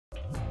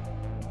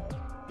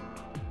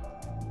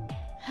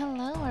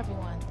Hello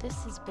everyone,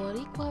 this is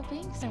Boricua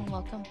Binks and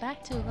welcome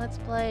back to Let's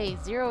Play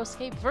Zero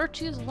Escape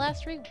Virtue's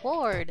Last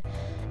Reward.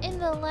 In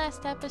the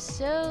last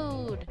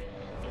episode,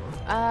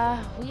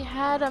 we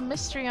had a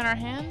mystery on our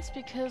hands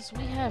because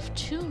we have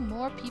two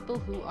more people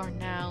who are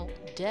now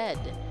dead.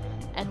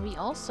 And we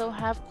also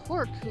have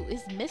Quark who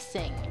is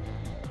missing.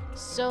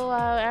 So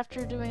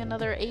after doing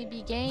another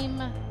AB game,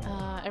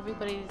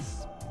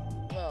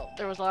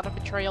 there was a lot of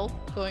betrayal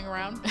going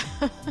around.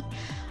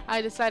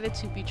 I decided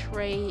to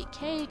betray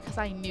Kay because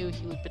I knew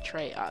he would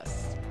betray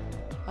us.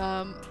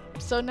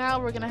 So now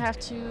we're gonna have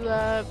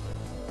to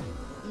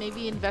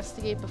maybe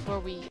investigate before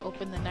we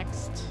open the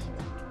next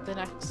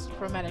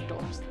chromatic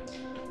doors.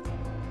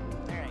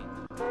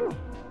 Alright.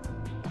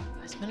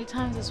 As many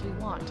times as we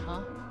want,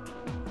 huh?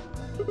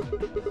 Then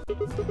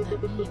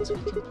that means we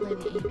can play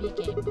the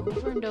AB game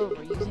over and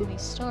over using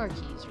these star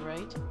keys,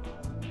 right?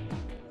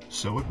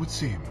 So it would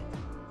seem.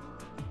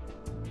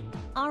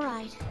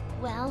 Alright,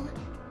 well,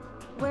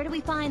 where do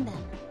we find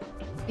them?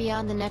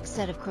 Beyond the next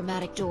set of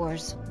chromatic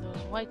doors.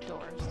 Those white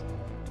doors.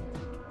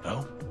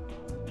 Oh?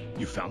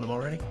 You found them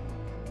already?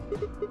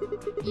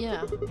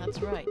 Yeah,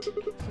 that's right.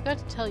 Forgot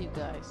to tell you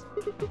guys.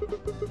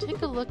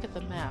 Take a look at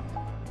the map.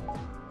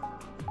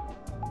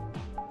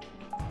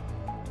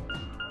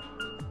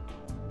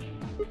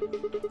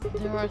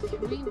 There are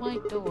 3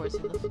 white doors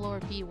in the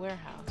Floor B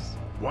warehouse.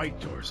 White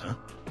doors, huh?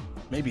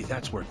 Maybe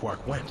that's where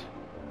Quark went.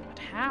 But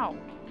how?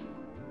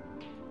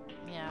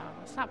 Yeah,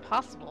 it's not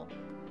possible.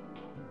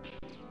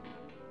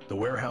 The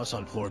warehouse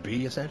on floor B,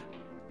 you said?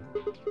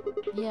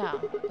 Yeah,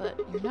 but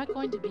you're not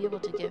going to be able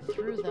to get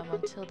through them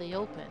until they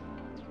open.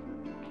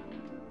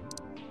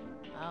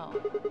 Oh.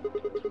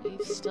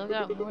 We've still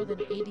got more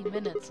than 80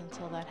 minutes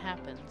until that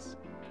happens.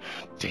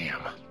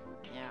 Damn.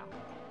 Yeah.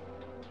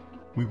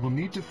 We will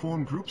need to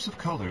form groups of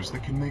colors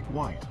that can make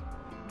white.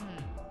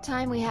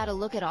 Time we had a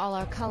look at all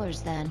our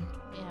colors then.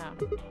 Yeah.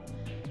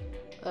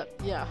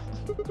 Yeah.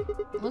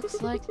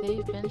 Looks like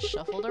they've been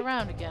shuffled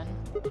around again.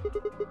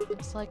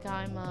 Looks like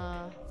I'm,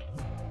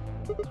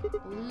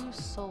 blue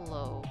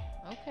solo.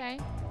 Okay.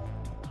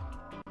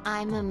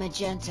 I'm a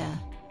magenta.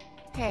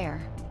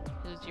 Pear.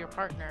 Who's your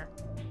partner?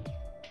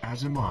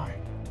 As am I.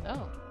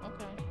 Oh,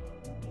 okay.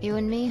 You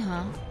and me,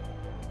 huh?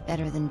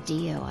 Better than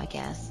Dio, I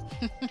guess.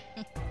 You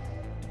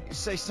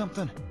say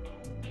something?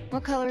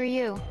 What color are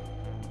you?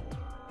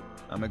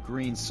 I'm a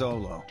green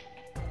solo.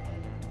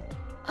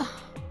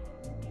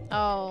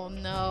 Oh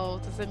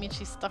no, does that mean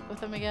she's stuck with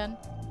him again?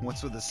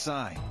 What's with the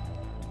sigh?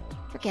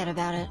 Forget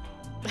about it.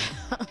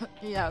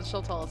 Yeah,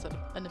 she'll tell us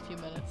in a few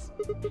minutes.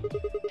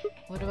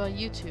 What about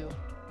you two?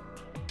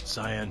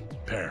 Cyan,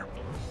 pear.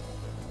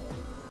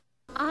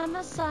 I'm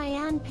a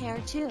cyan pear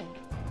too.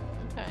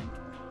 Okay.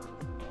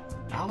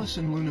 Alice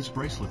and Luna's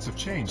bracelets have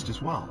changed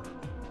as well.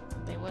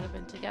 They would have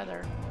been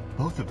together.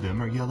 Both of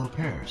them are yellow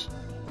pears.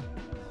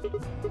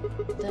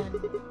 Then,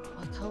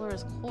 what color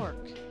is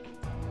Quark?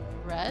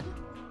 Red?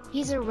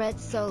 He's a red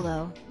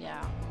solo.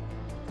 Yeah.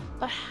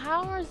 But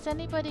how is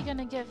anybody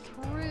gonna get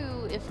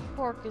through if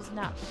Quark is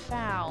not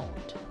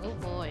found? Oh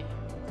boy.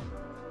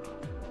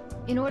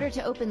 In order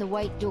to open the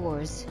white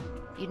doors,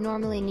 you'd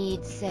normally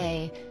need,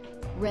 say,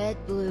 red,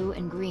 blue,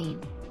 and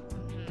green.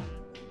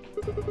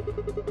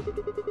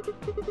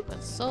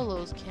 But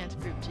solos can't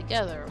group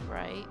together,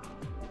 right?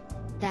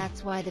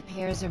 That's why the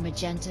pairs are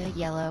magenta,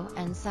 yellow,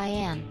 and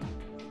cyan.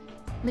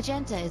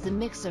 Magenta is a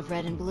mix of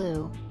red and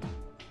blue.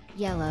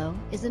 Yellow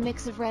is a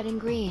mix of red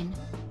and green.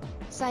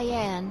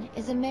 Cyan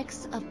is a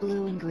mix of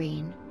blue and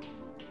green.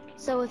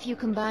 So if you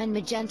combine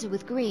magenta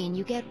with green,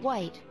 you get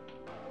white.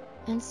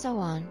 And so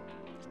on.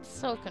 It's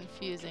so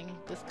confusing,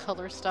 this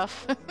color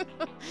stuff.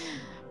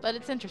 But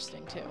it's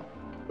interesting, too.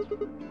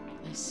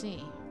 I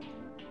see.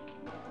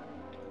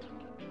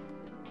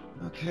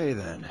 Okay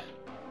then.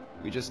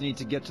 We just need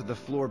to get to the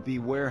floor B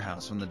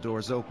warehouse when the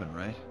doors open,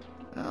 right?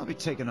 I'll be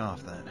taking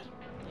off then.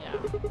 Yeah.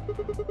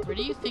 Where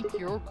do you think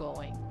you're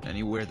going?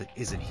 Anywhere that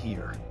isn't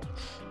here.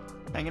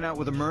 Hanging out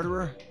with a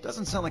murderer?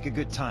 Doesn't sound like a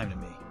good time to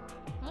me.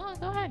 Well,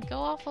 go ahead, go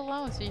off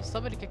alone so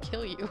somebody could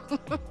kill you.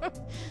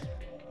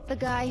 The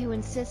guy who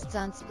insists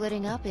on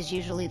splitting up is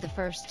usually the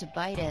first to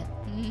bite it.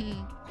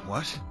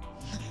 What?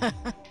 Well,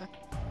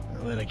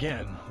 then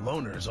again,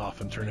 loners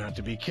often turn out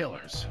to be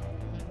killers.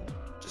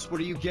 Just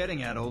what are you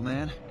getting at, old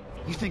man?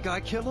 You think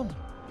I kill him?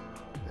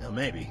 Well,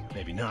 maybe,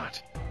 maybe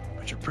not.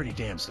 But you're pretty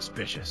damn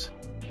suspicious.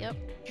 Yep.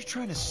 You're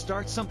trying to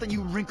start something,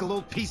 you wrinkle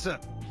old piece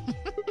of...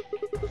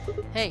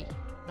 Hey,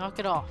 knock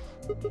it off.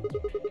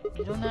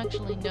 We don't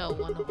actually know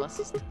one of us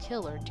is the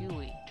killer, do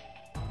we?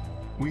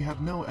 We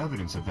have no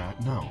evidence of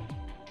that, no.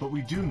 But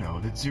we do know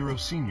that Zero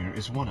Senior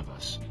is one of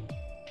us.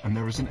 And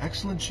there is an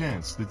excellent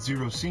chance that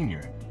Zero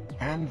Senior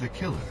and the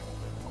killer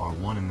are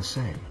one and the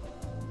same.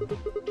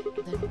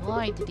 Then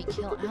why did he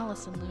kill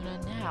Alice and Luna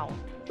now?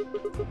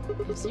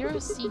 If Zero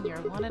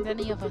Senior wanted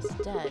any of us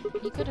dead,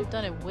 he could have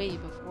done it way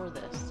before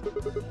this.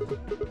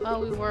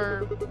 While we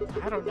were,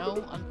 I don't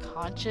know,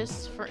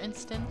 unconscious, for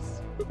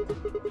instance.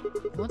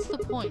 What's the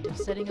point of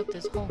setting up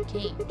this whole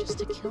game just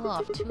to kill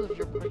off 2 of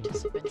your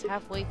participants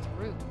halfway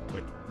through?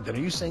 Wait, then are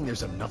you saying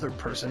there's another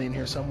person in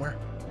here somewhere?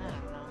 I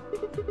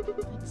don't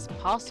know. It's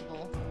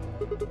possible.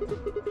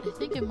 I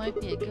think it might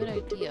be a good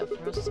idea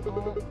for us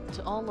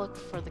all to look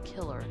for the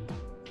killer.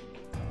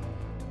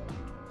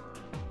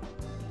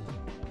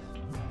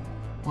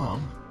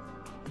 Well,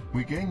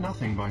 we gain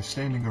nothing by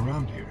standing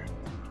around here.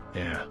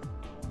 Yeah.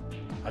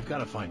 I've got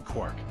to find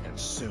Quark, and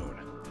soon.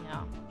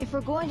 Yeah. If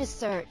we're going to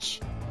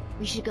search,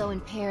 we should go in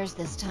pairs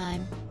this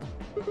time.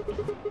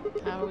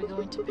 How are we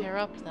going to pair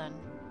up then?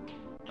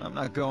 I'm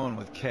not going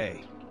with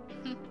Kay.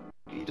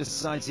 He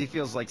decides he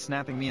feels like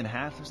snapping me in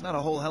half. There's not a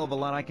whole hell of a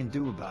lot I can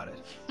do about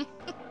it.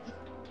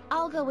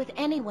 I'll go with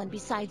anyone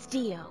besides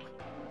Dio.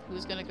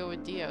 Who's gonna go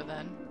with Dio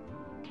then?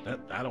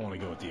 I don't want to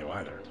go with Dio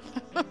either.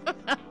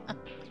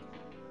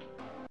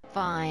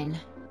 Fine.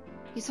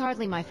 He's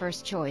hardly my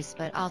first choice,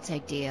 but I'll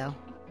take Dio.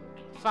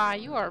 Fi,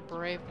 you are a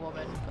brave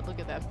woman, but look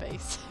at that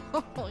face.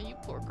 Oh, you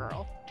poor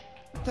girl.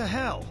 What the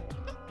hell?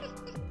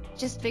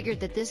 Just figured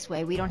that this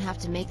way we don't have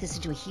to make this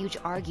into a huge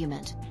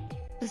argument.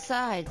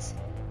 Besides,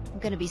 I'm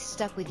gonna be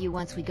stuck with you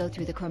once we go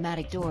through the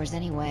chromatic doors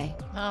anyway.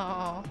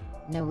 Oh,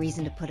 No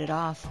reason to put it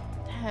off.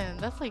 damn,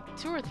 that's like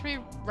 2 or 3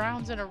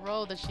 rounds in a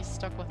row that she's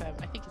stuck with him.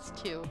 I think it's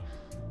 2.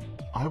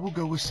 I will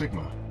go with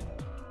Sigma.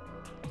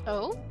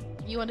 Oh?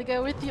 You want to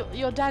go with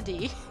your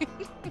daddy?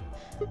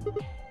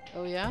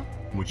 Oh yeah?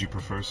 Would you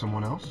prefer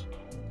someone else?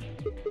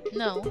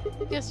 No,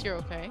 guess you're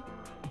okay.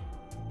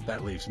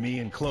 That leaves me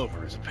and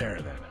Clover as a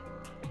pair then.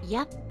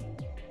 Yep.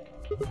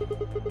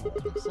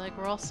 Looks like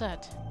we're all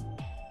set.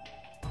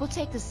 We'll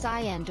take the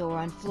cyan door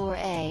on floor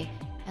A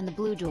and the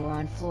blue door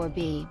on floor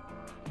B.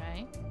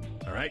 Okay.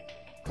 Alright?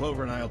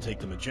 Clover and I'll take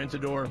the magenta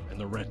door and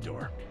the red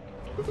door.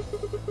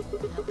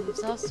 That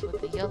leaves us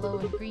with the yellow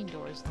and green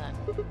doors then.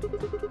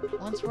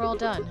 Once we're all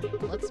done,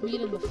 let's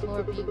meet in the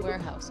floor B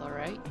warehouse,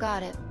 alright?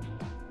 Got it.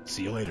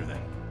 See you later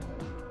then.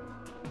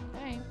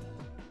 Okay.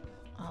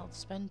 I'll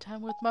spend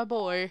time with my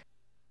boy.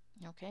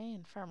 Okay,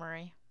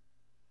 infirmary.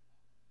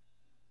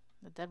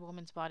 The dead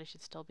woman's body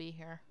should still be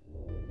here.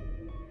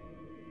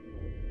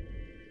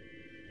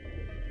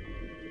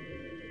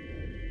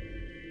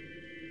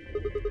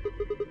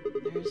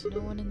 There's no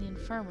one in the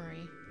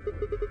infirmary.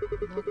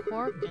 No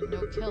Quark and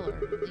no killer,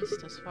 at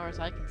least as far as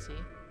I can see.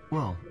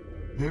 Well,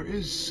 there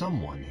is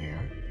someone here.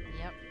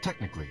 Yep.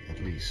 Technically, at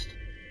least.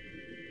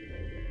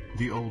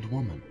 The old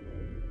woman.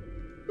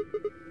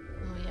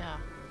 Oh yeah.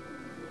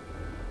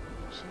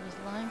 She was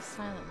lying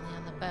silently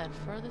on the bed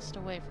furthest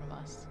away from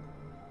us.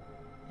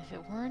 If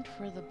it weren't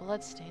for the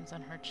bloodstains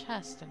on her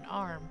chest and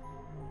arm,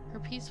 her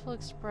peaceful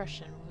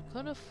expression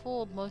could have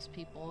fooled most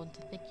people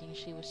into thinking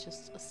she was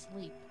just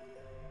asleep.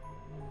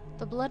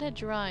 The blood had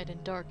dried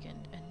and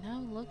darkened, and now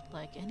looked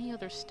like any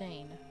other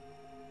stain.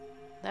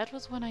 That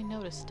was when I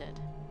noticed it.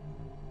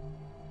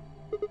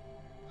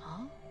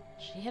 Huh?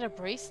 She had a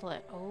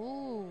bracelet.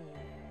 Oh.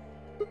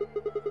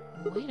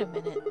 Wait a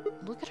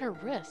minute. Look at her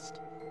wrist.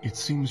 It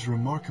seems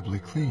remarkably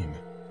clean.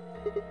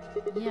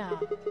 Yeah.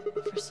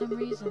 For some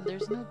reason,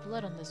 there's no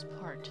blood on this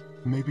part.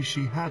 Maybe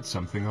she had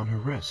something on her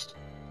wrist.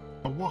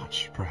 A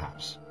watch,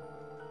 perhaps.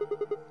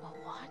 A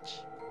watch?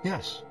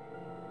 Yes.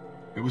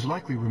 It was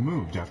likely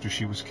removed after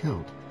she was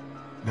killed.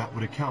 That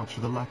would account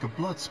for the lack of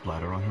blood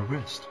splatter on her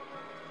wrist.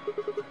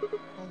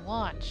 A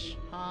watch,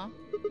 huh?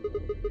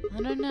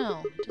 I don't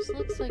know. Just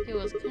looks like it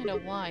was kind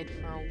of wide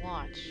for a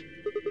watch.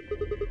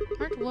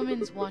 Aren't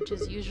women's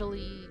watches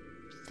usually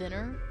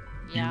thinner?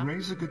 Yeah. You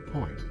raise a good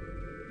point.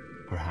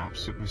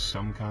 Perhaps it was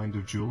some kind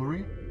of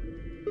jewelry?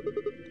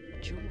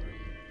 Jewelry?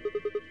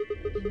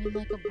 You mean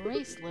like a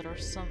bracelet or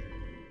some...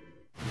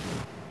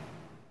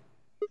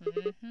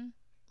 Mm-hmm.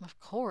 Of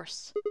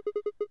course.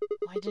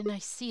 Why didn't I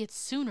see it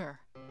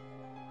sooner?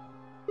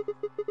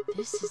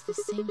 This is the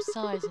same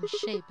size and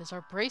shape as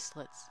our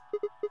bracelets.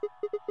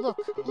 Look,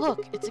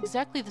 look, it's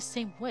exactly the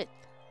same width.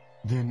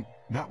 Then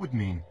that would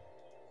mean...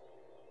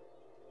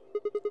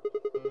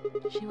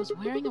 She was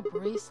wearing a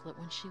bracelet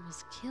when she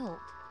was killed.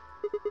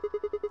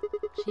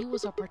 She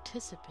was a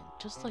participant,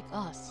 just like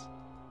us.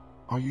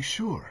 Are you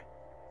sure?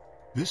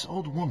 This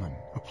old woman,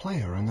 a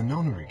player in the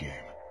nonary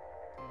game.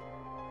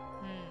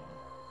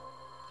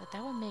 But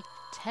that would make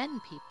 10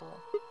 people.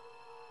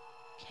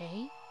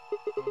 Okay?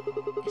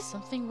 Is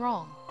something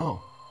wrong?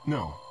 Oh,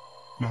 no.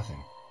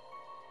 Nothing.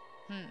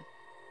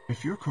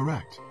 If you're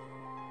correct,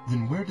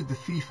 then where did the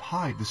thief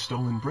hide the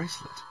stolen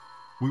bracelet?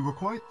 We were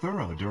quite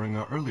thorough during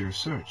our earlier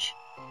search,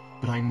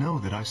 but I know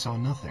that I saw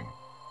nothing,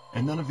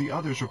 and none of the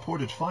others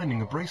reported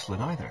finding a bracelet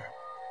either.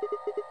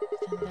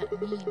 Then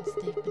that means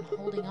they've been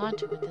holding on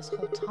to it this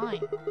whole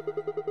time.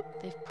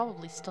 They've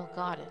probably still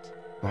got it.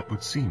 That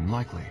would seem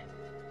likely.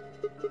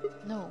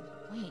 No,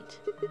 Wait,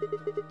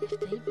 if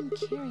they've been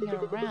carrying it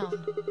around,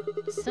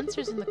 the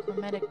sensors in the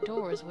chromatic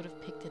doors would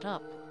have picked it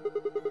up.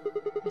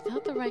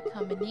 Without the right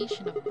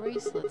combination of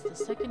bracelets, the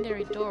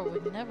secondary door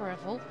would never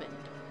have opened.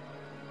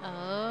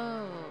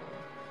 Oh.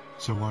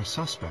 So our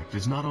suspect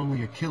is not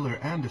only a killer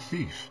and a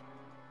thief,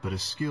 but a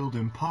skilled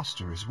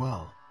imposter as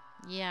well.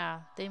 Yeah,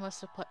 they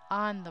must have put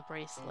on the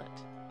bracelet.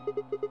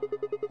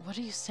 What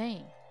are you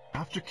saying?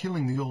 After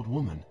killing the old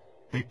woman,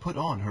 they put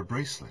on her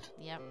bracelet.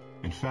 Yep.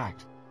 In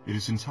fact, it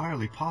is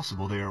entirely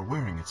possible they are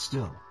wearing it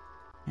still.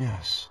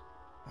 Yes,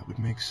 that would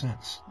make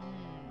sense.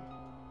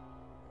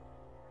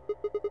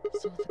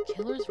 So the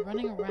killer's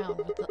running around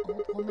with the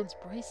old woman's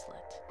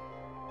bracelet.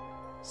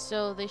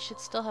 So they should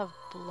still have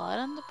blood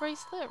on the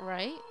bracelet,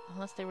 right?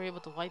 Unless they were able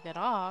to wipe it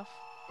off.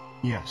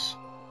 Yes.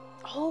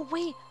 Oh,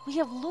 wait! We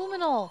have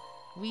luminol!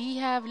 We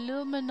have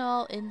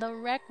luminol in the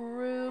rec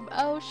room!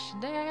 Oh,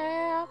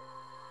 snap!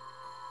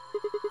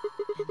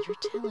 And you're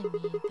telling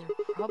me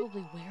they're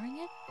probably wearing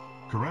it?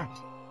 Correct.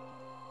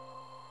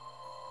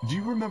 Do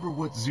you remember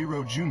what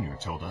Zero Jr.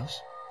 told us?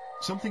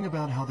 Something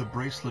about how the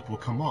bracelet will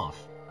come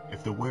off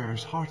if the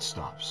wearer's heart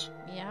stops.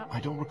 Yeah. I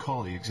don't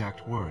recall the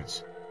exact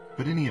words,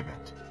 but in any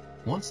event,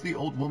 once the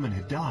old woman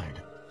had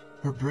died,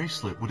 her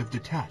bracelet would have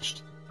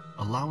detached,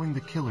 allowing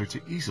the killer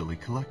to easily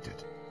collect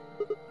it.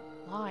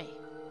 Why?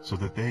 So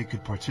that they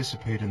could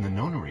participate in the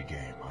nonary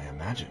game, I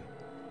imagine.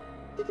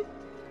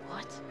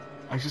 What?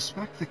 I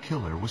suspect the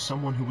killer was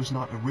someone who was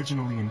not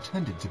originally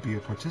intended to be a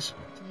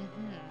participant.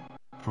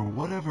 For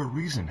whatever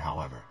reason,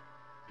 however,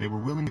 they were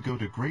willing to go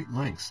to great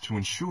lengths to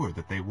ensure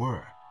that they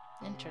were.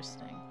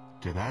 Interesting.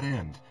 To that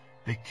end,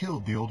 they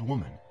killed the old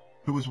woman,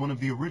 who was one of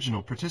the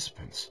original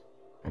participants,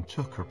 and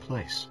took her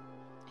place.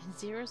 And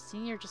Zero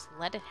Senior just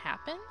let it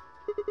happen?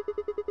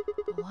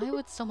 Why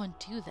would someone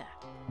do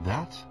that?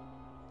 That?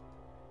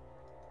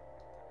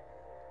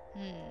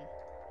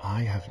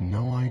 I have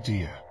no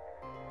idea.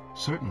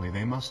 Certainly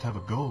they must have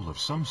a goal of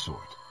some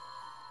sort.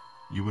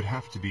 You would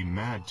have to be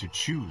mad to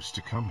choose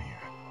to come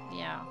here.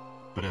 Yeah.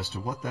 But as to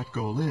what that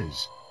goal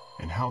is,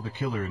 and how the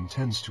killer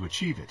intends to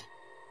achieve it,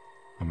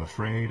 I'm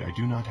afraid I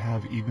do not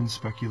have even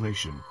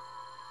speculation.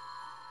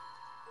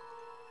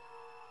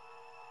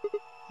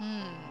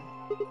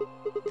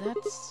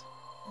 That's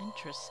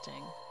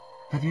interesting.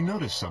 Have you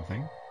noticed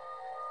something?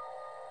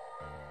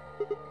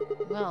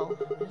 Well,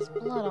 there's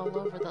blood all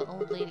over the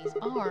old lady's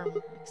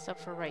arm,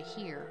 except for right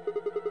here.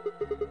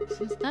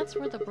 Since that's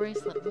where the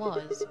bracelet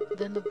was,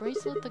 then the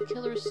bracelet the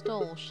killer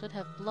stole should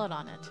have blood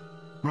on it.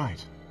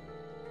 Right.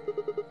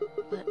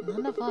 But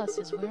none of us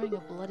is wearing a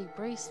bloody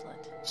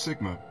bracelet.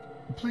 Sigma,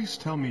 please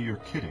tell me you're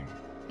kidding.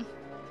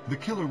 The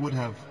killer would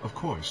have, of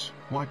course,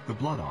 wiped the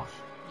blood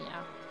off.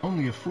 Yeah.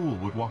 Only a fool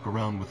would walk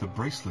around with a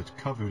bracelet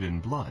covered in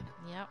blood.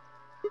 Yep.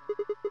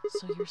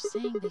 So you're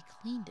saying they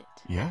cleaned it?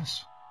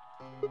 Yes.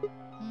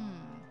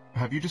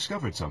 Have you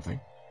discovered something?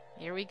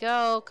 Here we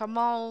go. Come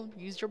on.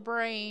 Use your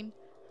brain.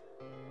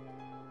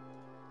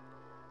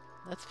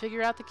 Let's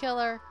figure out the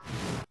killer.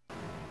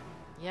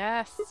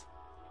 Yes.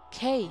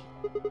 Kay,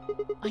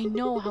 I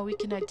know how we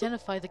can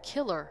identify the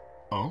killer.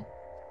 Oh?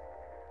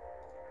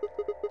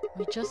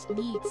 We just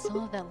need some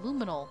of that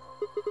luminol.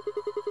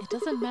 It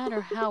doesn't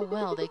matter how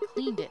well they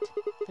cleaned it.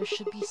 There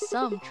should be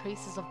some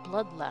traces of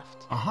blood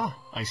left. Aha,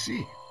 I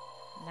see.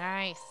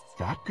 Nice.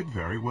 That could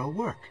very well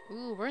work.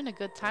 Ooh, we're in a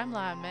good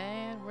timeline,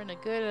 man. We're in a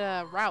good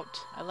route.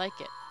 I like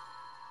it.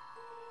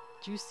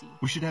 Juicy.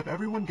 We should have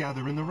everyone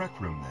gather in the rec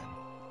room then.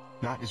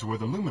 That is where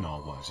the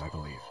luminol was, I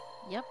believe.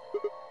 Yep.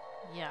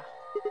 Yeah.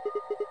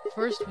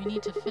 First, we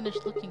need to finish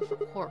looking for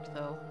Quark,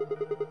 though.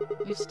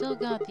 We've still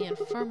got the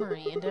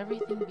infirmary and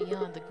everything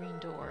beyond the green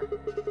door.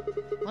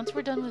 Once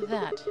we're done with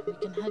that, we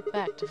can head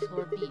back to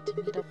Floor B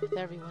to meet up with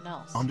everyone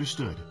else.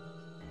 Understood.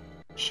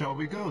 Shall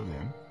we go,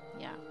 then?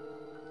 Yeah.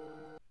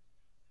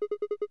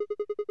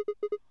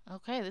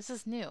 Okay, this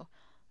is new.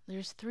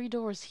 There's 3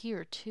 doors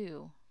here,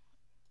 too.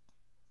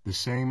 The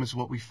same as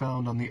what we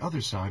found on the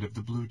other side of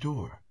the blue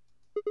door.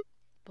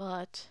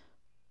 But...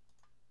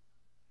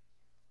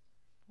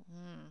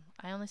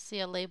 I only see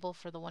a label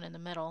for the one in the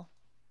middle.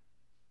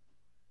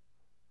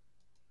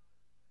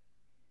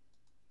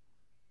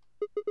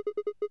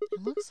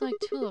 It looks like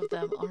 2 of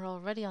them are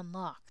already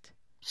unlocked.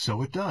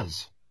 So it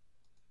does.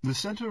 The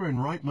center and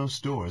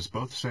rightmost doors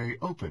both say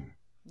open.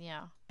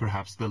 Yeah.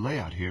 Perhaps the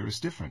layout here is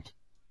different.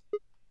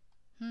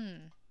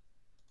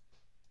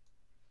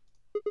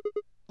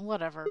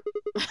 Whatever.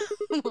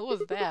 What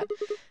was that?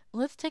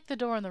 Let's take the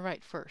door on the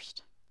right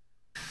first.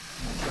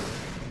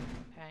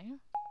 Okay.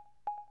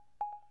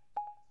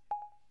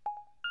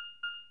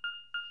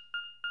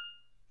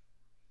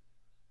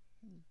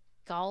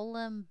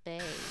 Golem Bay.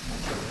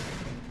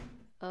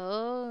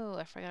 Oh,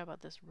 I forgot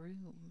about this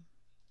room.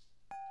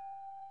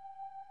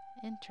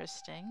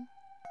 Interesting.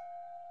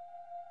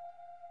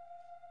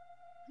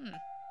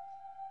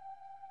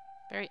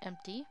 Very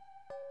empty.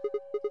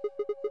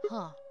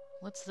 Huh.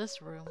 What's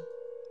this room?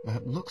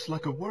 That looks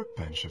like a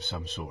workbench of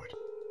some sort.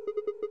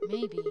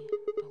 Maybe,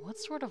 but what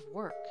sort of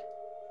work?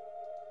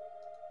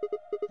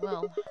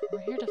 Well,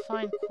 we're here to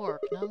find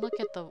Quark. Now look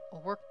at the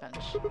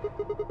workbench.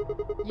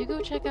 You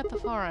go check out the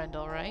far end,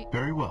 alright?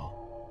 Very well.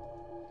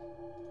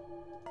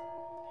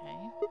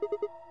 Okay.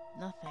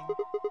 Nothing.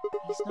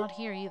 He's not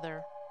here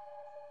either.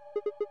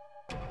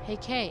 Hey,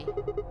 Kay.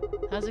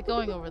 How's it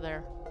going over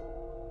there?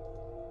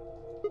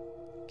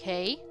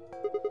 Kay?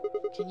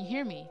 Can you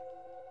hear me?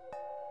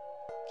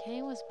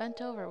 Kay was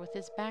bent over with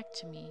his back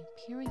to me,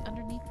 peering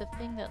underneath the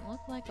thing that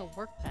looked like a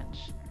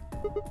workbench.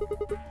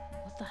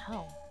 What the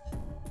hell?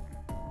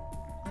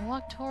 I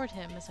walked toward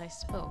him as I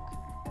spoke.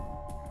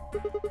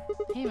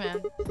 Hey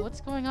man,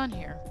 what's going on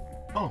here?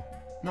 Oh,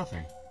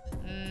 nothing.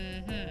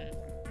 Mm-hmm.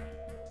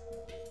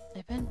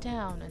 I bent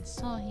down and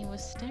saw he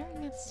was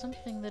staring at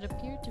something that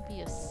appeared to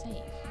be a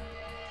safe.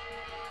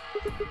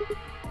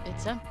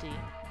 It's empty.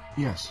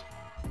 Yes.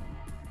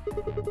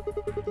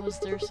 Was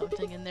there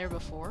something in there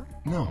before?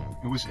 No,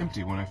 it was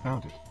empty when I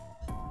found it.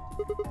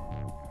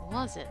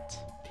 Was it?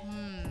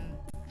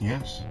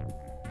 Yes.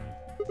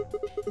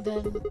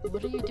 Then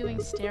what are you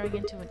doing staring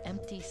into an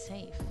empty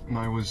safe?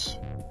 I was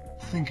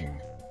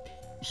thinking.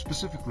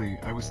 Specifically,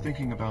 I was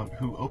thinking about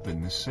who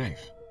opened this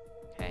safe.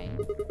 Okay.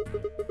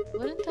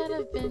 Wouldn't that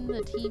have been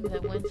the team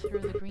that went through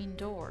the green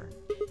door?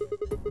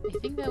 I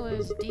think that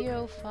was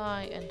Dio,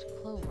 Phi, and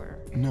Clover.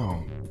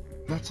 No,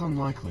 that's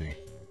unlikely.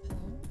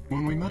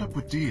 When we met up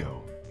with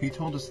Dio, he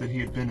told us that he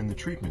had been in the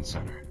treatment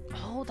center.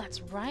 Oh,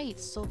 that's right.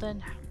 So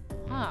then,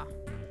 huh.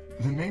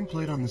 The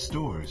nameplate on this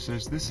door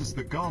says this is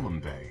the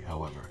Golem Bay,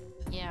 however.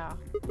 Yeah.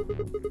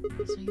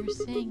 So you're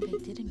saying they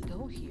didn't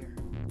go here?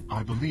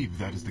 I believe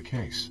that is the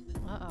case.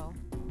 Uh-oh.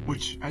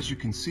 Which, as you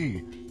can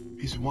see,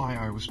 is why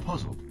I was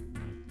puzzled.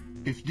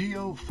 If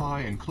Dio,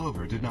 Phi, and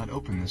Clover did not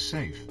open this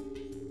safe,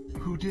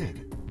 who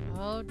did?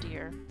 Oh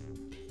dear.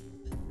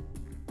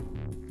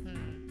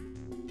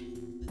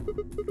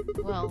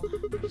 Well,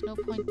 there's no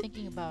point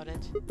thinking about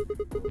it.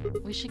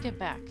 We should get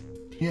back.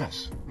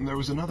 Yes, there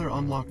was another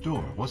unlocked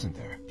door, wasn't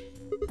there?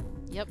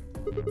 Yep.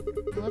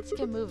 Let's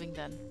get moving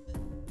then.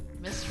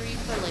 Mystery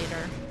for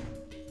later.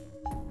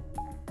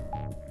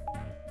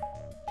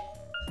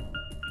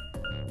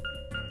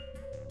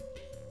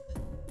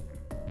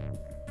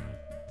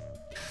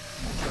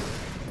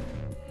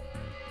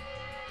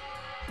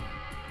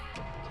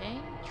 Okay,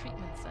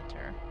 treatment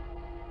center.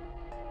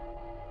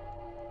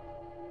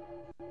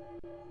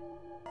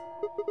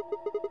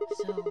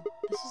 So,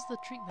 this is the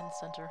treatment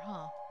center,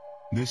 huh?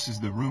 This is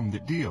the room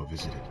that Dio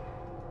visited.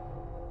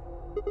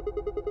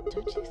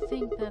 Don't you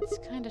think that's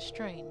kinda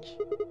strange?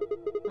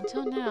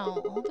 Until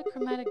now, all the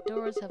chromatic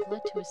doors have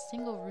led to a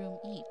single room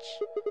each.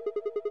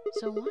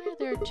 So why are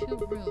there two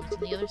rooms on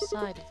the other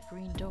side of the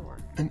green door?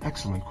 An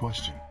excellent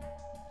question.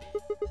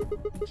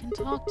 We can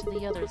talk to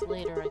the others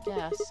later, I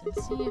guess, and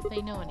see if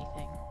they know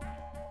anything.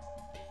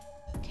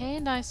 Kay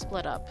and I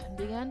split up and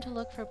began to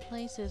look for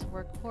places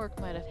where Quark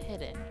might have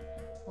hidden,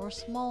 or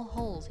small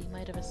holes he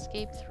might have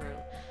escaped through.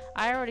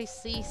 I already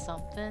see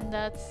something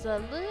that's a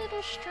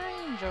little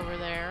strange over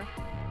there.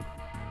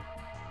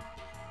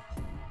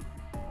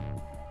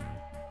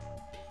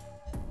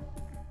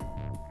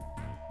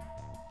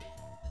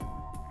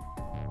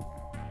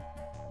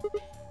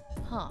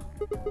 Huh.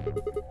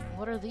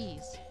 What are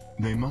these?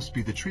 They must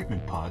be the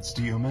treatment pods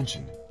Dio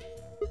mentioned.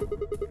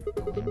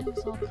 The window's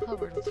all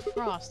covered with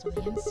frost on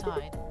the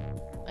inside.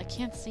 I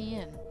can't see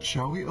in.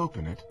 Shall we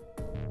open it?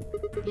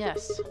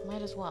 Yes,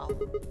 might as well.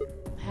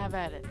 Have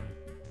at it.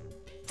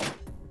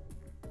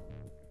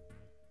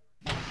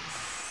 The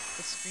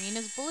screen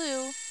is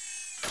blue.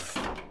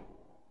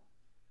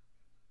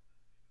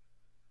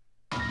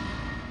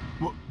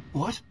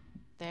 What?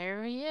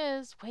 There he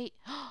is. Wait,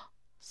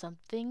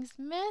 something's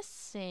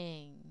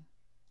missing.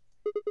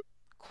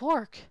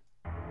 Quark!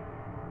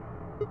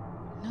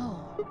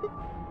 No.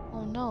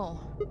 Oh no.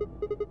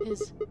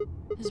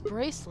 His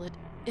bracelet,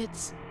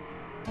 it's...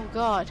 Oh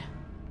god.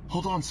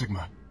 Hold on,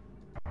 Sigma.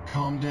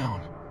 Calm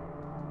down.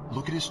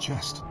 Look at his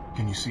chest.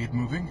 Can you see it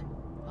moving?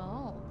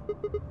 Oh.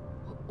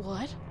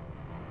 What?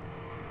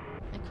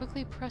 I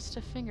quickly pressed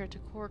a finger to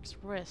Quark's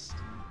wrist.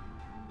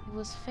 It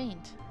was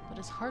faint, but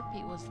his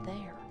heartbeat was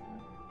there.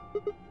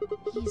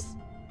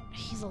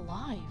 He's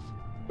alive.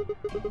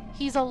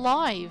 He's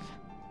alive!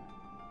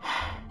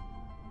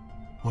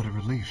 What a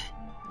relief.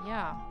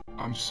 Yeah.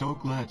 I'm so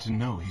glad to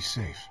know he's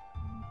safe.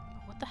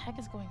 What the heck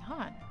is going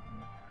on?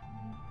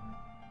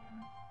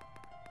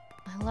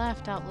 I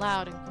laughed out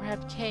loud and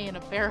grabbed Kay in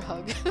a bear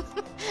hug.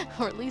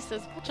 Or at least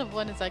as much of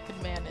one as I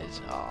could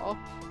manage. Aw.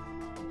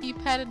 He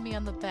patted me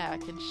on the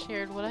back and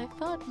shared what I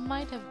thought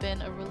might have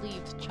been a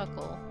relieved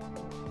chuckle.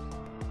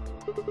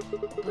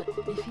 But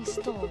if he's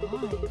still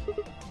alive,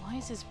 why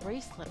is his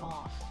bracelet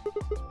off?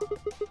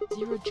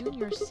 Zero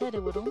Jr. said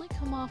it would only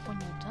come off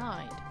when you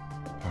died.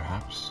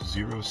 Perhaps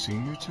Zero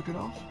Sr. took it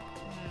off?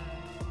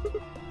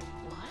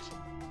 What?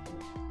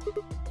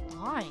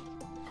 Why?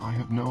 I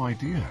have no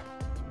idea.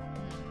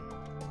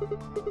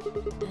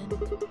 Then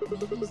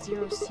maybe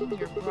Zero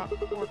Sr. brought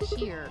Quark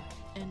here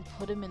and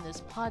put him in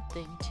this pod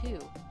thing too.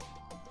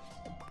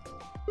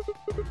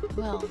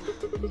 Well,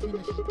 even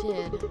if he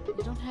did,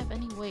 we don't have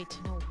any way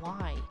to know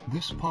why.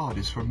 This pod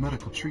is for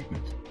medical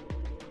treatment.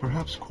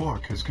 Perhaps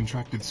Quark has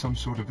contracted some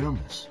sort of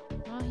illness.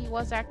 Well, he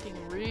was acting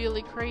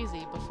really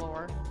crazy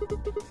before.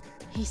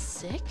 He's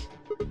sick?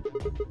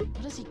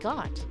 What has he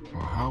got?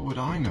 Well, how would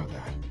I know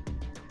that?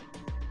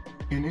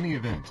 In any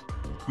event,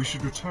 we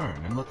should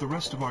return and let the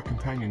rest of our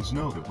companions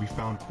know that we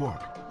found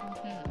Quark.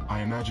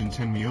 I imagine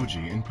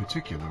Tenmyoji in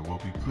particular will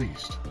be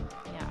pleased.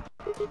 Yeah.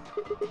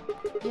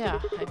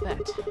 Yeah, I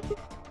bet.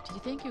 Do you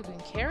think you can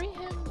carry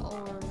him,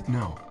 or...?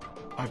 No.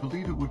 I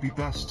believe it would be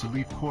best to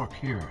leave Quark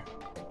here.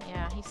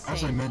 Yeah, he's safe.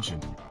 As I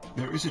mentioned,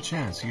 there is a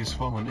chance he has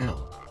fallen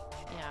ill.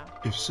 Yeah.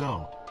 If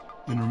so,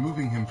 then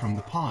removing him from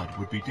the pod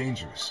would be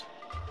dangerous.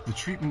 The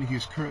treatment he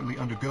is currently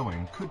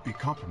undergoing could be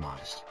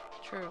compromised.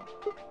 True.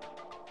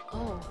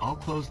 Oh. I'll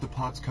close the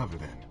pod's cover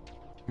then.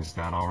 Is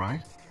that all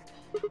right?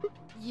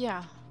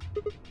 Yeah.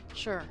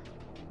 Sure.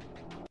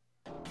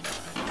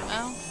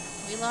 Well,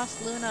 we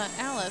lost Luna and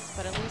Alice,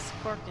 but at least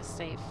Quark is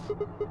safe.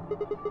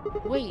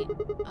 Wait,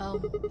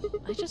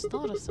 I just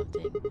thought of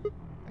something.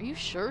 Are you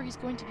sure he's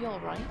going to be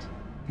alright?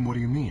 What do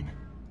you mean?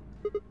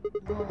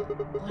 Well,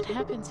 what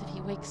happens if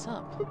he wakes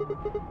up?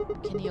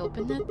 Can he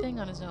open that thing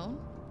on his own?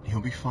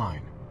 He'll be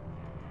fine.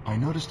 I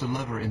noticed a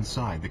lever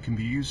inside that can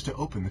be used to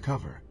open the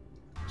cover.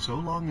 So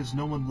long as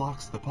no one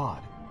locks the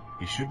pod,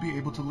 he should be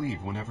able to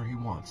leave whenever he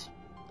wants.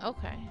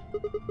 Okay.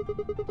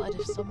 But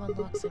if someone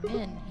locks him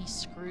in, he's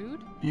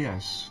screwed?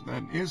 Yes,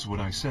 that is what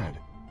I said.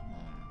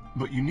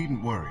 But you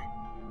needn't worry.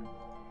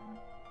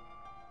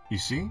 You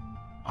see?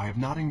 I have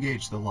not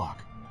engaged the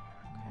lock.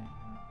 Okay.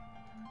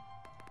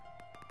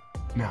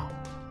 Now,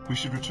 we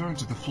should return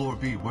to the Floor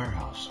B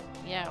warehouse.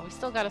 Yeah, we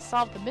still gotta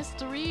solve the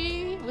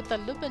mystery with the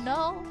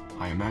luminol.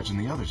 I imagine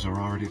the others are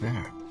already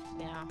there.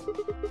 Yeah.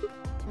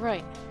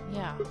 Right,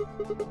 yeah.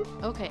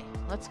 Okay,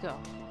 let's go.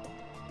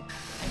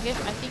 I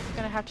think we're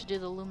gonna have to do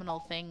the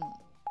luminol thing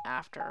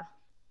after.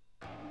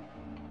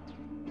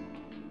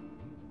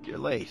 You're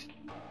late.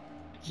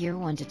 You're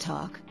one to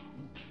talk.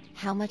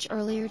 How much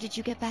earlier did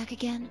you get back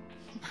again?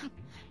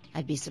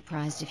 I'd be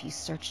surprised if you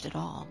searched at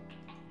all.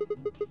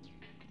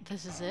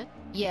 This is it?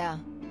 Yeah.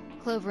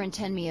 Clover and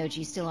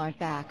Tenmyoji still aren't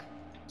back.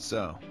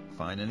 So,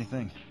 find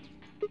anything?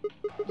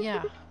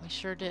 Yeah, we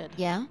sure did.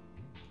 Yeah?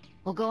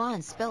 Well, go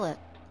on, spill it.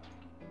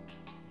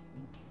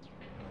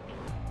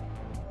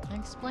 I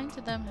explained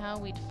to them how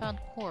we'd found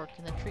Quark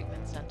in the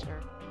treatment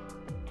center.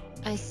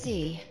 I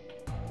see.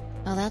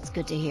 Oh, that's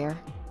good to hear.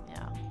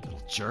 Yeah.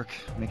 Little jerk,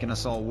 making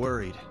us all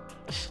worried.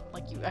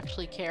 Like you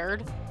actually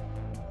cared?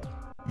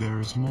 There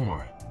is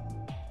more.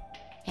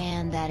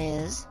 And that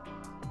is?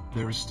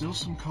 There is still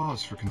some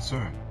cause for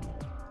concern.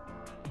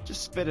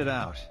 Just spit it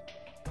out.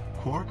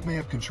 Quark may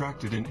have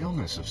contracted an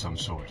illness of some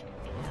sort.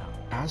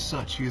 Yeah. As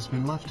such, he has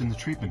been left in the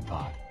treatment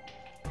pod.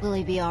 Will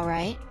he be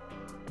alright?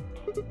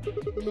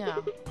 Yeah,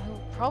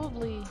 he'll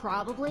probably...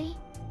 Probably?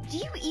 Do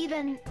you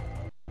even...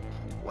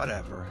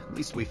 Whatever, at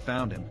least we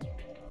found him.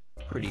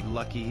 Pretty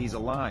lucky he's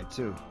alive,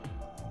 too.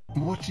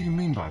 What do you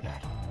mean by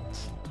that?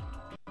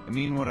 I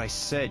mean what I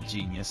said,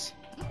 genius.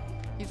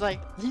 He's like,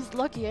 he's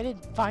lucky I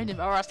didn't find him,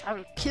 or else I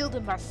would have killed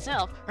him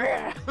myself.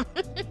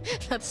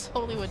 That's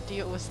totally what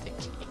Dio was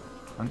thinking.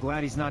 I'm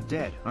glad he's not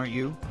dead, aren't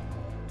you?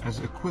 As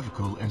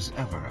equivocal as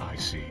ever, I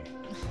see.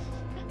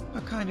 How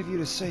kind of you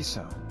to say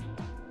so.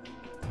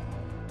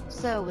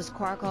 So, was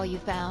Quark all you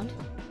found?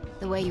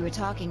 The way you were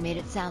talking made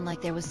it sound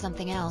like there was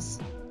something else.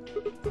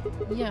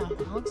 Yeah,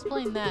 I'll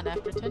explain that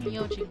after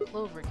Tenmyoji and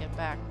Clover get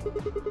back.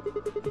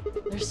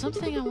 There's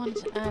something I wanted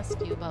to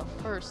ask you about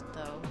first,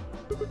 though.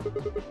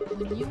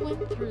 When you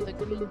went through the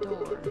green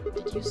door,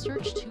 did you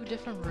search 2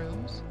 different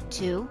rooms?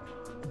 2?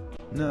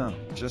 No,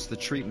 just the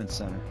treatment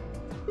center.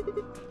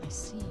 I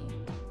see.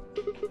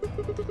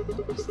 Then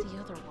what was the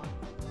other one?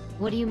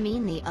 What do you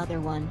mean, the other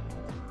one?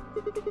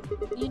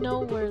 You know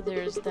where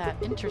there's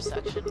that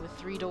intersection with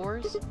 3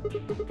 doors?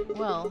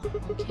 Well,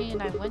 when Kay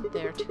and I went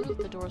there, 2 of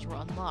the doors were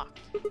unlocked.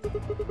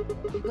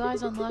 You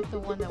guys unlocked the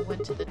one that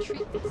went to the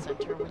treatment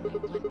center when you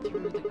went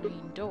through the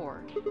green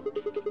door.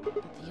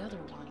 But the other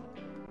one...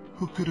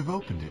 Who could have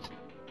opened it?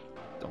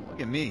 Don't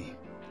look at me.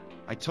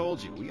 I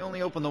told you, we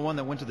only opened the one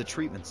that went to the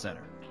treatment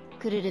center.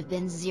 Could it have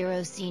been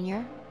Zero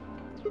Senior?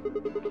 I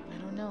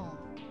don't know.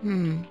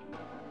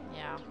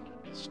 Yeah,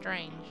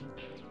 strange.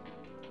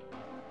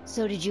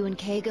 So did you and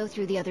Kay go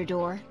through the other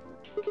door?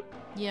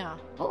 Yeah,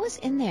 What was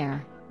in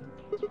there?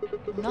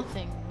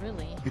 nothing,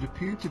 really. It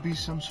appeared to be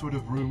some sort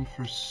of room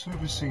for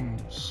servicing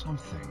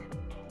something.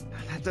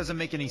 That doesn't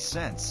make any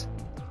sense.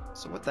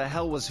 So what the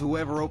hell was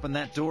whoever opened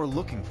that door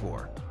looking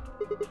for?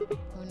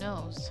 Who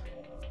knows?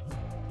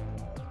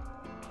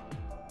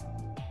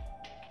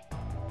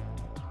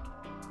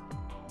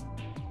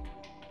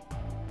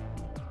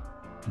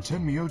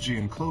 Tenmyoji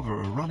and Clover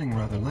are running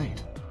rather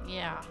late.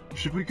 Yeah.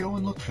 Should we go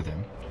and look for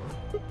them?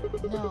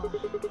 No,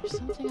 there's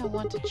something I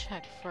want to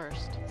check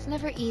first. It's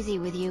never easy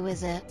with you,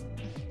 is it?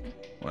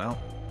 Well,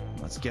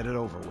 let's get it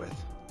over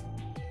with.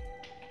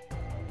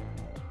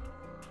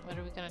 What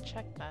are we gonna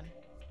check then?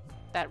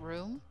 That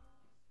room?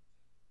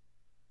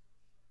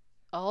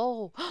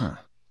 Oh. Huh.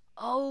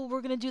 Oh,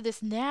 we're gonna do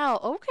this now.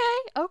 Okay,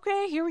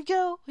 okay, here we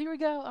go. Here we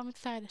go. I'm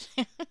excited.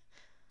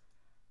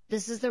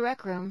 This is the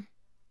rec room.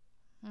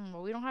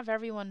 Well, we don't have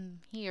everyone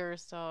here,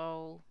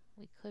 so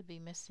we could be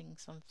missing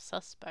some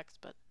suspects,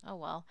 but oh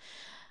well.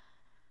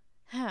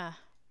 Huh.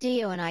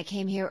 Dio and I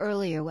came here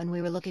earlier when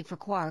we were looking for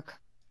Quark.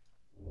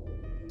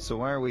 So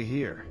why are we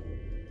here?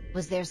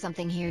 Was there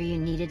something here you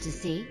needed to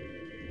see?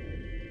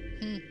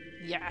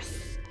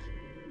 Yes.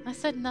 I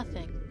said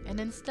nothing, and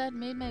instead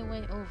made my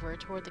way over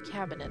toward the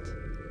cabinet.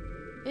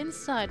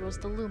 Inside was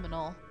the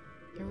luminol.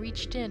 I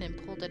reached in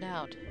and pulled it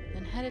out,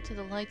 then headed to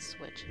the light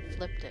switch and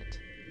flipped it.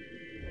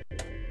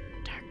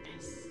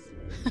 Darkness.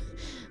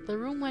 The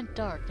room went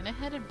dark, and I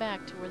headed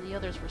back to where the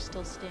others were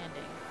still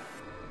standing.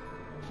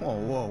 Whoa,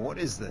 whoa, what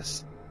is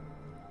this?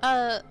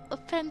 A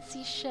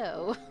fancy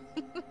show.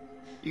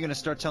 You gonna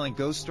start telling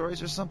ghost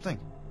stories or something?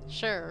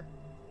 Sure.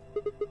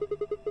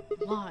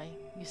 Why?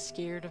 You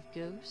scared of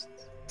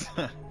ghosts?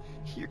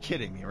 You're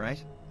kidding me,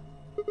 right?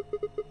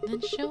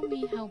 Then show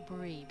me how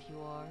brave you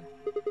are.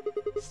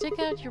 Stick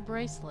out your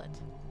bracelet.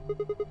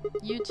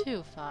 You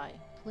too, Phi,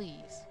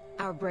 please.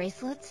 Our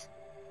bracelets?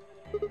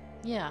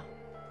 Yeah.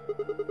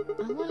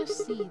 I want to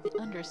see the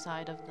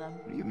underside of them.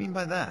 What do you mean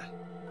by that?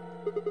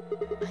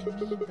 I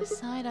mean the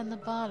side on the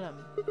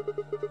bottom.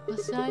 The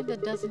side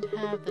that doesn't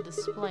have the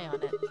display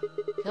on it.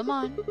 Come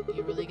on,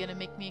 you really gonna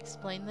make me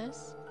explain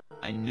this?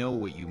 I know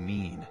what you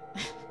mean.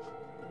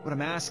 What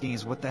I'm asking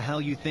is what the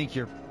hell you think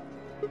you're...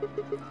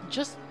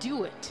 Just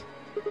do it.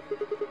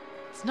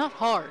 It's not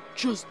hard.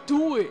 Just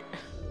do it.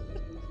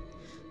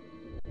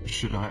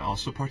 Should I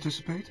also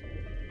participate?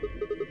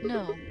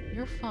 No,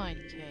 you're fine,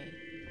 Kay.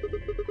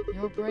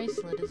 Your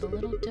bracelet is a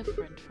little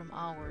different from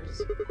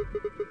ours.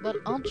 But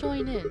I'll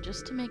join in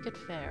just to make it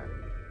fair.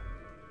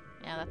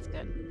 Yeah, that's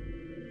good.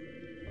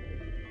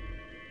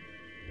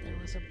 There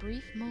was a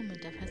brief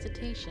moment of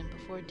hesitation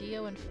before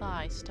Dio and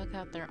Phi stuck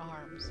out their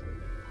arms.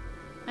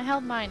 I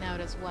held mine out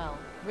as well,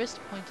 wrist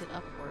pointed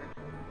upward.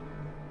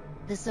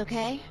 This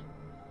okay?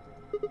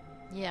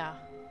 Yeah.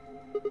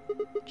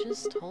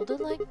 Just hold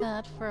it like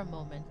that for a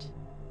moment.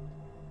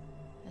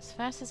 As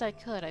fast as I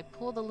could, I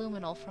pulled the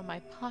luminol from my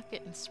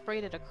pocket and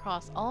sprayed it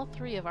across all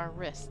three of our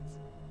wrists.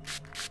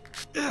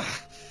 Ugh.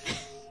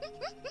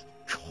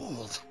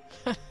 Cold.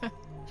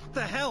 What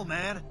the hell,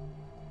 man?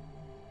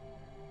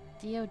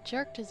 Dio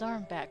jerked his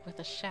arm back with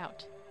a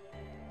shout.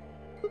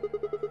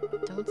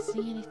 Don't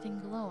see anything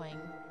glowing.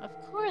 Of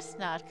course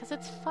not, because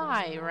it's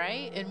Phi,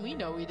 right? And we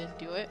know we didn't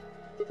do it.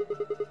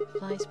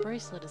 Phi's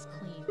bracelet is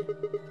clean.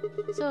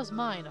 So is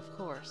mine, of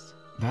course.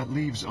 That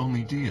leaves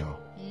only Dio.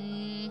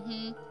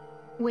 Mm-hmm.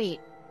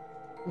 Wait,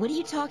 what are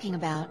you talking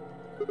about?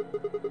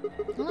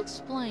 I'll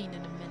explain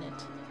in a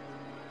minute.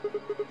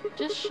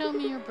 Just show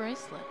me your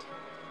bracelet.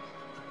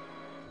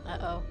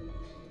 Uh-oh.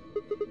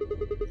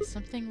 Is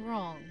something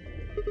wrong?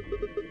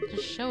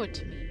 Just show it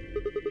to me.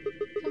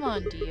 Come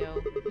on,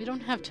 Dio. We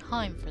don't have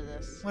time for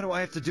this. Why do I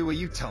have to do what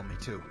you tell me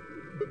to?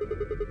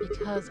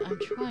 Because I'm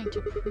trying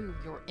to prove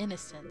your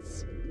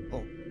innocence.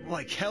 Oh,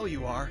 like hell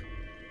you are.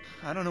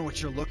 I don't know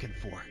what you're looking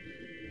for,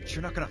 but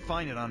you're not gonna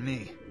find it on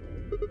me.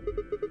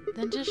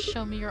 Then just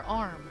show me your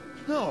arm.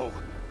 No!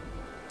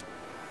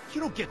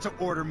 You don't get to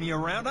order me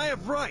around, I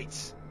have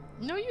rights!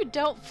 No, you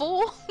don't,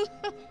 fool!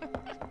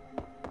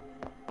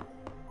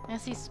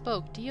 As he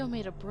spoke, Dio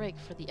made a break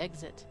for the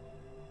exit.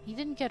 He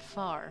didn't get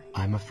far.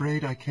 I'm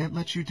afraid I can't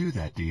let you do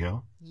that,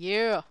 Dio.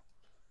 Yeah.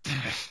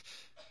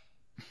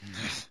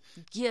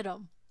 Get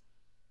him.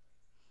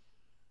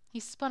 He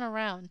spun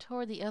around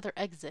toward the other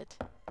exit.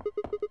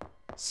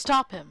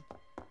 Stop him.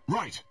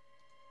 Right!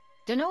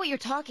 Don't know what you're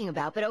talking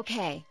about, but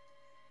okay.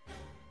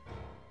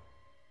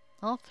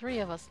 All three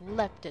of us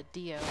leapt at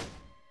Dio.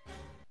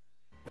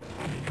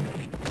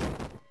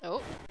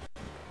 Oh.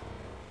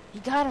 He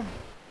got him.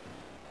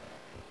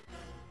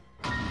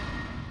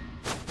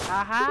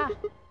 Aha!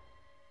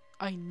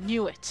 I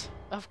knew it.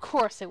 Of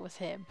course it was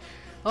him.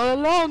 All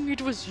along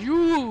it was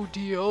you,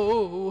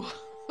 Dio.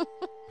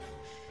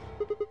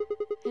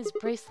 His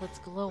bracelet's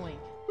glowing.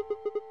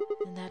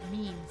 And that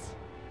means...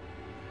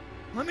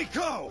 Let me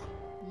go!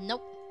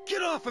 Nope.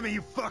 Get off of me,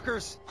 you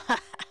fuckers!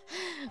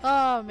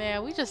 Oh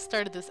man, we just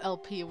started this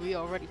LP and we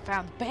already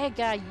found the bad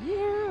guy.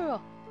 Yeah!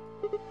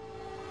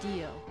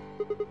 Dio,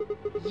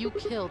 you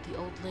killed the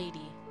old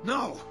lady.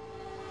 No!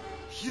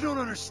 You don't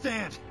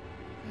understand.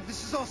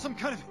 This is all some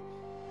kind of...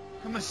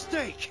 a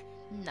mistake.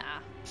 Nah.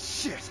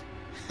 Shit!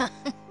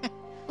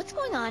 What's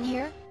going on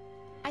here?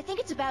 I think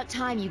it's about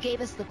time you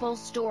gave us the full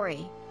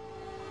story.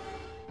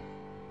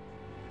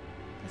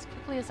 As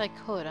quickly as I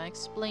could, I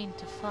explained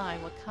to Phi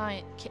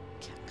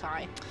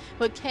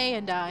what Kay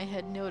and I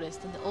had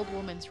noticed in the old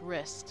woman's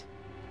wrist.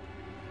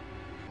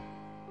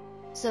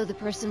 So the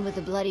person with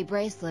the bloody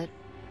bracelet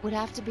would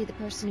have to be the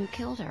person who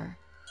killed her.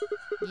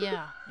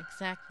 Yeah,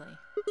 exactly.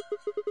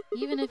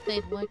 Even if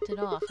they'd wiped it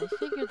off, I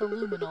figured the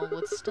luminol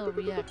would still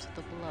react to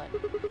the blood.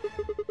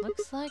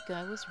 Looks like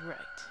I was right.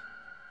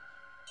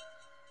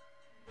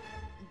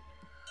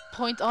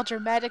 Point all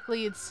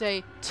dramatically and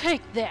say,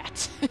 "Take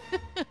that!"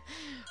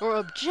 Or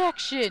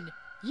objection!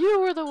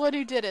 You were the one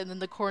who did it! And then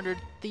the corner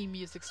theme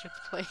music starts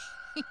playing.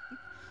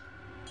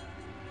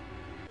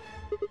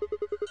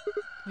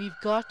 We've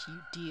got you,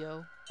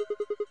 Dio.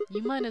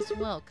 You might as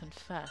well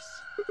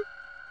confess.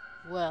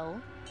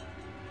 Well...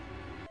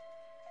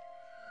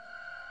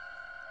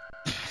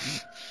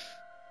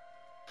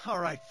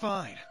 Alright,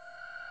 fine.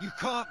 You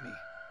caught me.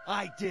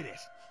 I did it.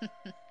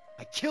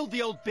 I killed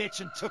the old bitch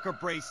and took her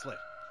bracelet.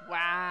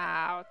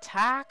 Wow,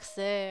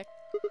 toxic.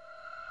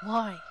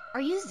 Why?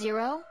 Are you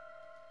Zero?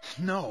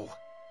 No.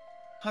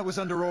 I was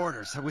under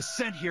orders. I was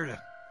sent here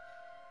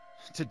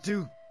to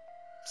do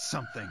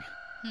something.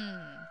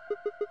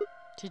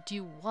 To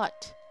do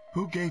what?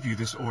 Who gave you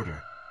this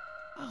order?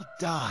 I'll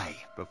die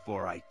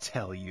before I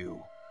tell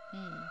you.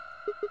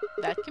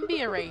 That can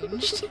be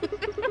arranged.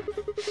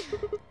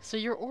 So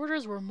your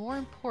orders were more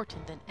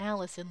important than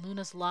Alice and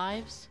Luna's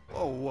lives?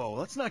 Whoa, whoa,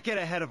 let's not get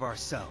ahead of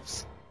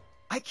ourselves.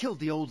 I killed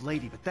the old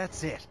lady, but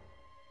that's it.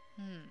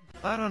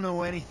 I don't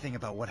know anything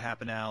about what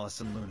happened to Alice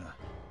and Luna.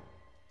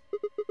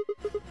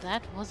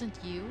 That wasn't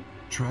you?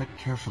 Tread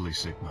carefully,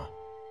 Sigma.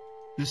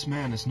 This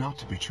man is not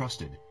to be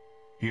trusted.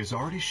 He has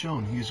already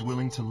shown he is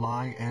willing to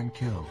lie and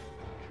kill.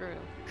 True.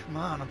 Come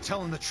on, I'm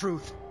telling the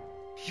truth.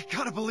 You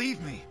gotta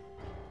believe me.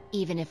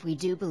 Even if we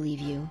do believe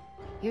you,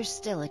 you're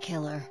still a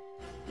killer.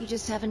 You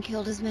just haven't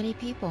killed as many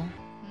people.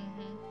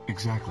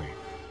 Exactly.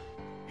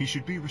 He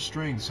should be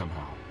restrained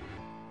somehow.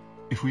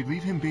 If we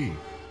leave him be,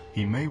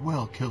 he may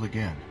well kill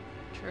again.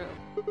 True.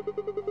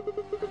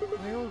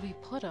 Where would we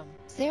put him?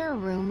 Is there a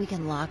room we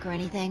can lock or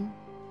anything?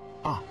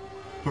 Ah,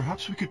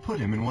 perhaps we could put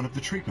him in one of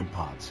the treatment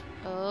pods.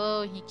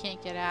 Oh, he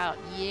can't get out.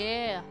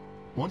 Yeah.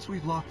 Once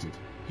we've locked it,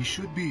 he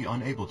should be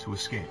unable to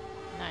escape.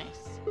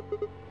 Nice.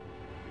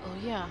 Oh,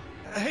 yeah.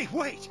 Hey,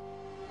 wait!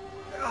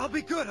 I'll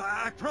be good,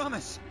 I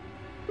promise.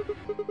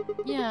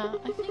 Yeah,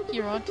 I think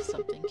you're onto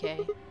something, Kay.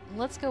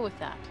 Let's go with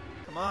that.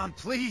 Come on,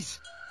 please.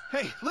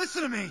 Hey,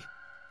 listen to me.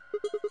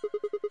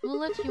 We'll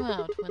let you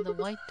out when the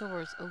white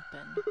doors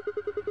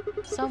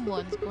open.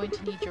 Someone's going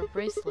to need your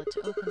bracelet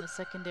to open the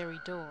secondary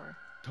door.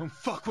 Don't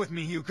fuck with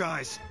me, you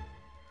guys.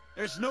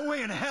 There's no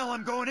way in hell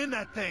I'm going in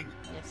that thing.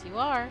 Yes, you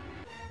are.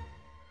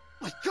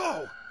 Let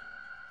go!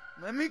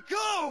 Let me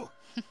go!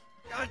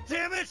 God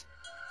damn it!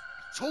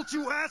 I told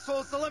you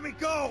assholes to let me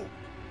go!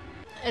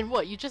 And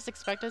what, you just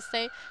expect us to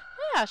say,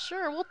 yeah,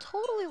 sure, we'll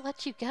totally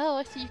let you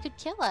go so you could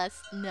kill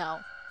us? No,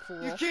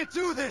 fool. You can't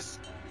do this!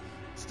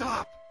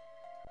 Stop!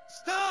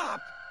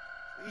 Stop!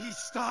 Please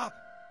stop!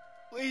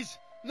 Please!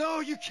 No,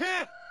 you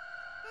can't!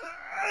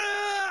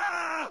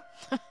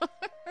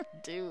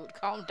 Dude,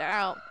 calm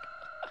down.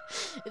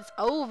 It's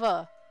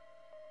over.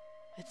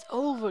 It's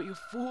over, you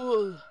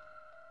fool.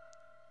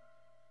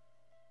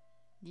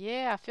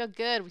 Yeah, I feel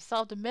good. We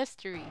solved a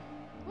mystery.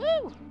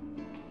 Woo!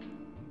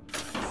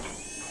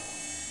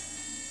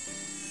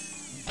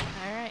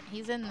 Alright,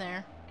 he's in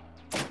there.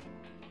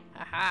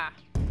 Aha.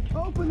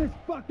 Open this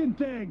fucking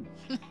thing!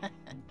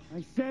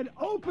 I said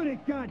open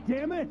it,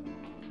 goddammit!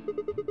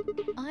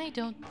 I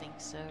don't think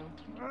so.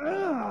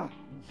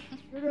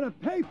 You're gonna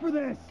pay for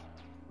this!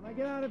 When I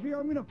get out of here,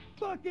 I'm gonna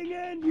fucking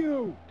end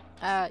you!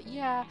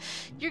 Yeah,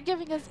 you're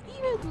giving us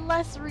even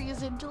less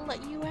reason to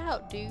let you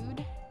out,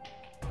 dude.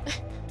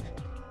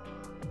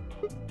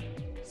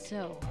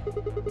 So,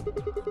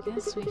 I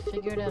guess we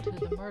figured out who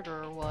the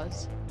murderer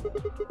was.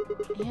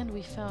 And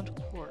we found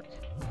Quark.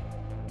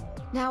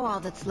 Now all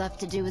that's left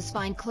to do is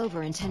find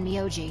Clover and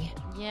Tenmyoji.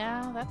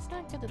 Yeah, that's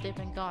not good that they've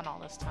been gone all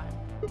this time.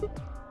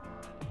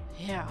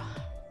 Yeah.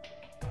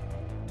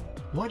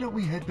 Why don't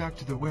we head back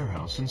to the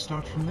warehouse and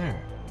start from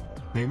there?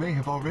 They may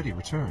have already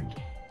returned.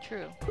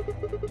 True.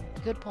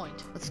 Good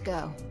point. Let's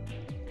go.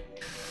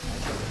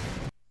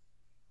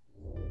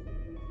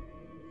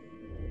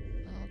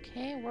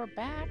 Okay, we're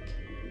back.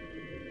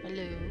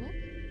 Hello?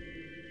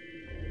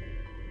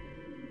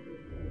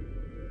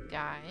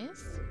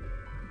 Guys?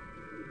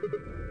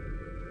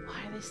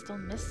 Why are they still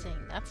missing?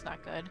 That's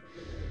not good.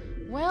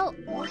 Well,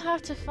 we'll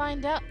have to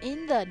find out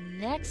in the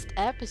next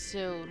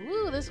episode.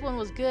 Woo, this one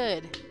was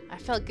good. I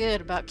felt good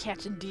about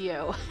catching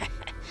Dio.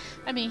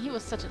 I mean, he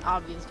was such an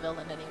obvious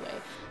villain anyway.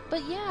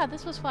 But yeah,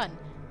 this was fun.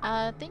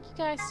 Thank you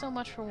guys so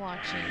much for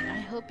watching. I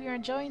hope you're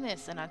enjoying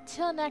this. And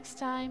until next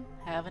time,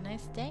 have a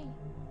nice day.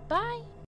 Bye!